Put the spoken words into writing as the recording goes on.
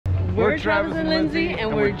We're Travis and Lindsay,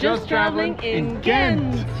 and we're just traveling in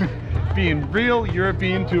Ghent. Being real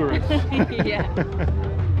European tourists. Yeah.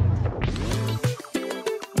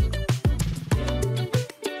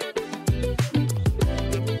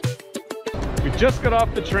 We just got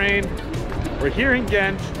off the train. We're here in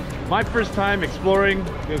Ghent. My first time exploring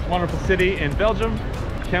this wonderful city in Belgium.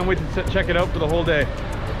 Can't wait to check it out for the whole day.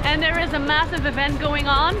 And there is a massive event going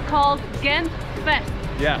on called Ghent Fest.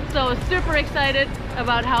 Yeah. So super excited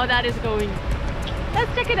about how that is going.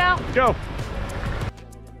 Let's check it out. Let's go.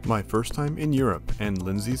 My first time in Europe and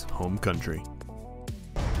Lindsay's home country.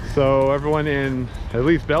 So everyone in at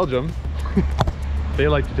least Belgium, they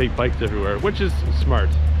like to take bikes everywhere, which is smart.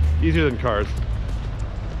 Easier than cars.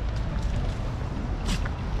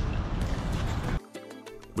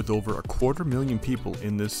 With over 250,000 people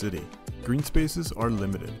in this city, green spaces are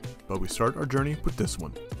limited, but we start our journey with this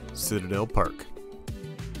one, Citadel Park.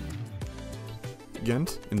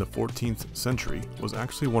 Ghent, in the 14th century, was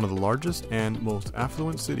actually one of the largest and most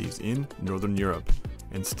affluent cities in Northern Europe,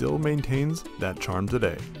 and still maintains that charm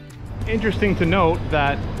today. Interesting to note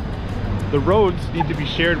that the roads need to be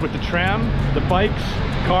shared with the tram, the bikes,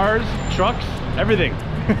 cars, trucks, everything.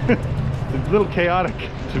 It's a little chaotic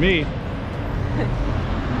to me.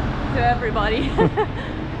 To everybody.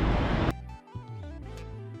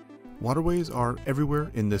 Waterways are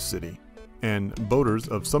everywhere in this city, and boaters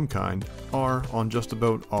of some kind are on just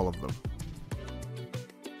about all of them.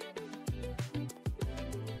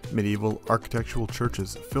 Medieval architectural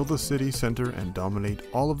churches fill the city center and dominate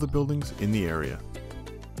all of the buildings in the area.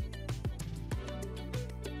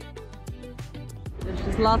 There's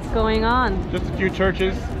just lots going on. Just a few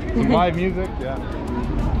churches, some live music, yeah.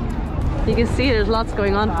 You can see there's lots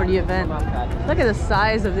going on for the event. Look at the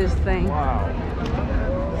size of this thing. Wow.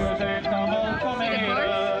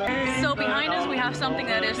 So behind us we have something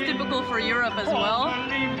that is typical for Europe as well.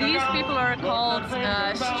 These people are called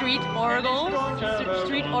street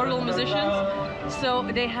orgel musicians. So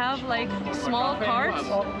they have like small carts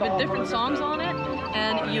with different songs on it,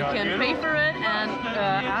 and you can pay for it and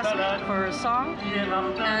ask for a song,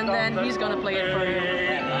 and then he's gonna play it for you.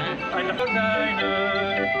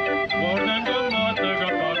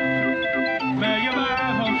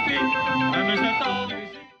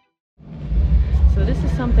 So this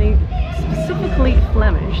is something specifically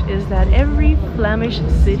Flemish, is that every Flemish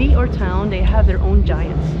city or town, they have their own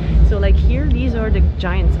giants. So like here, these are the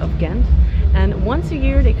giants of Ghent, and once a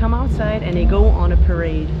year they come outside and they go on a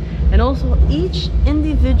parade. And also each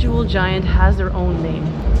individual giant has their own name.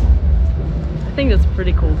 I think that's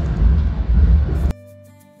pretty cool.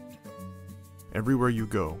 Everywhere you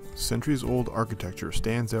go, centuries-old architecture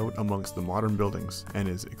stands out amongst the modern buildings and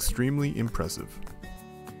is extremely impressive.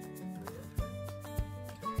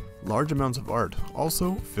 Large amounts of art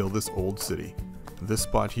also fill this old city. This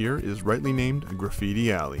spot here is rightly named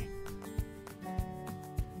Graffiti Alley.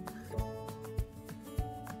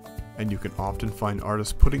 And you can often find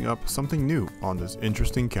artists putting up something new on this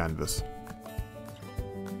interesting canvas.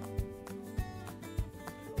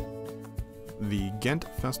 The Ghent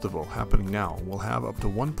Festival happening now will have up to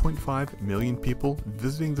 1.5 million people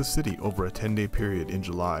visiting the city over a 10-day period in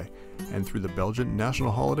July and through the Belgian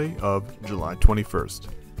national holiday of July 21st.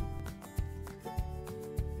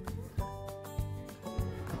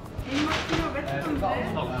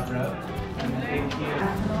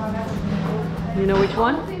 You know which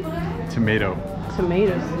one? Tomato.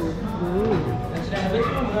 Tomatoes. Ooh.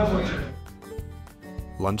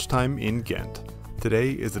 Lunchtime in Ghent.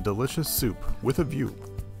 Today is a delicious soup with a view,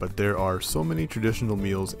 but there are so many traditional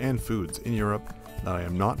meals and foods in Europe that I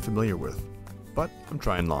am not familiar with, but I'm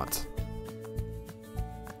trying lots.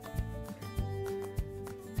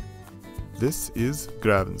 This is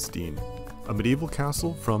Gravenstein. A medieval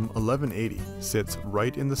castle from 1180 sits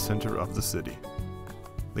right in the center of the city.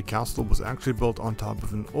 The castle was actually built on top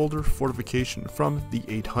of an older fortification from the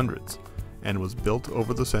 800s and was built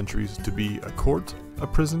over the centuries to be a court, a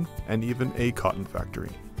prison, and even a cotton factory.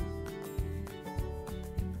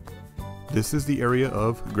 This is the area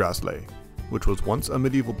of Graslay, which was once a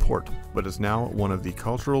medieval port but is now one of the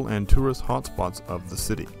cultural and tourist hotspots of the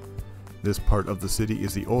city. This part of the city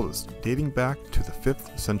is the oldest, dating back to the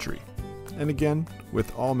 5th century, and again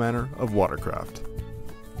with all manner of watercraft.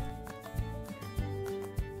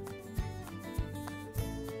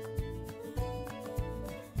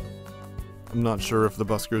 I'm not sure if the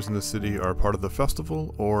buskers in the city are part of the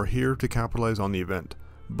festival or here to capitalize on the event,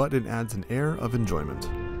 but it adds an air of enjoyment.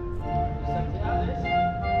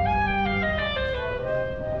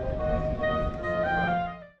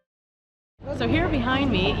 So here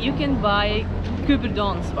behind me you can buy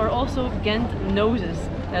cupidons, or also Ghent noses.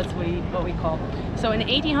 That's what we call. So in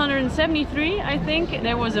 1873, I think,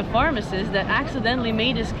 there was a pharmacist that accidentally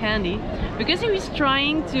made this candy because he was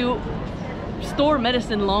trying to store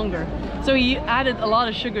medicine longer. So he added a lot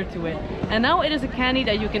of sugar to it. And now it is a candy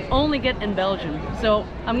that you can only get in Belgium. So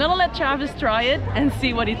I'm gonna let Travis try it and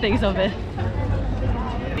see what he thinks of it.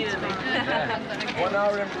 1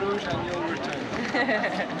 hour in Bruges and you'll return.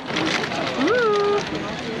 Woo.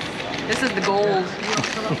 This is the gold.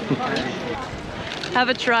 Have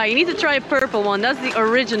a try. You need to try a purple one. That's the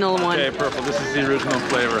original one. Okay, purple. This is the original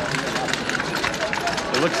flavor.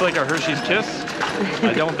 It looks like a Hershey's Kiss.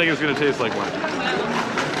 I don't think it's going to taste like one.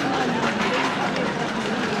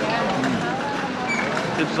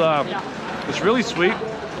 It's really sweet.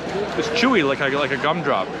 It's chewy, like a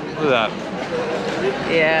gumdrop. Look at that.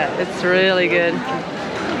 Yeah, it's really good.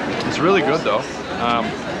 It's really good though.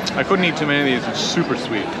 I couldn't eat too many of these. It's super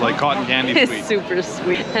sweet, like cotton candy sweet. It's super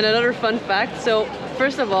sweet. And another fun fact, so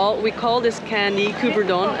first of all, we call this candy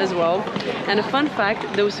Couperdon as well. And a fun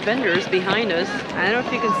fact, those vendors behind us, I don't know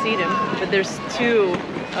if you can see them, but there's 2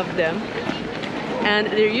 of them. And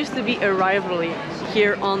there used to be a rivalry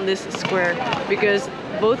here on this square because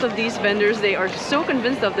both of these vendors, they are so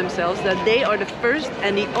convinced of themselves that they are the first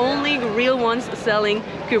and the only real ones selling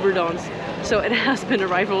Couperdons. So it has been a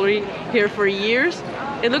rivalry here for years.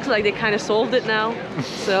 It looks like they kind of solved it now.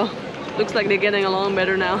 So looks like they're getting along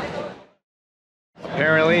better now.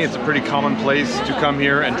 Apparently it's a pretty common place to come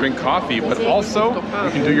here and drink coffee, but also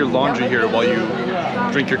you can do your laundry here while you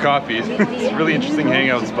drink your coffee. It's a really interesting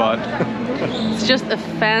hangout spot. It's just a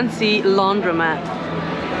fancy laundromat.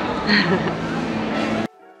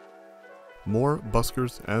 More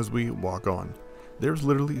buskers as we walk on. There's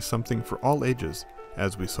literally something for all ages,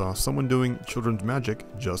 as we saw someone doing children's magic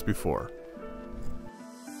just before.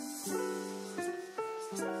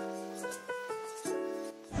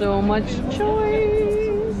 So much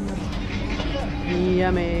choice.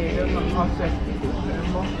 Yummy. Are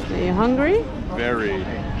you hungry? Very.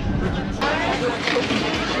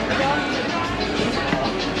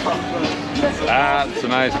 That's a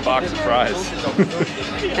nice box of fries.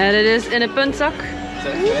 And it is in a puntzak.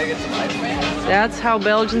 That's how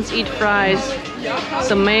Belgians eat fries.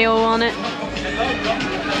 Some mayo on it.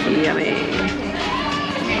 Yummy.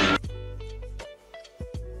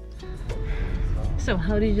 So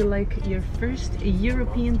how did you like your first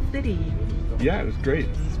European city? Yeah, it was great.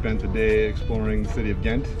 Spent the day exploring the city of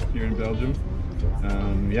Ghent here in Belgium.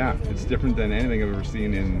 Yeah, it's different than anything I've ever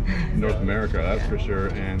seen in North America, that's for sure,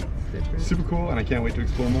 and super cool, and I can't wait to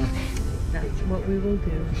explore more. That's what we will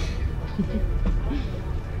do.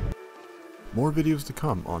 More videos to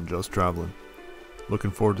come on Just Traveling.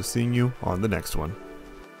 Looking forward to seeing you on the next one.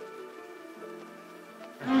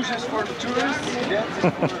 Bruges is for the tourists, Ghent is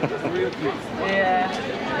for the real people. Yeah.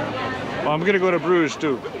 Well, I'm gonna go to Bruges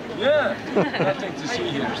too. Yeah, nothing to see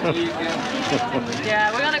here. See Ghent.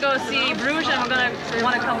 Yeah, we're gonna go see Bruges and we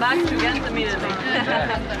want to come back to Ghent immediately.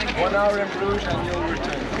 1 hour in Bruges and you'll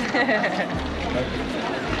return.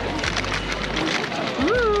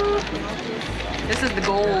 Woo. This is the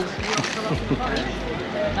gold.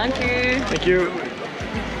 Thank you. Thank you.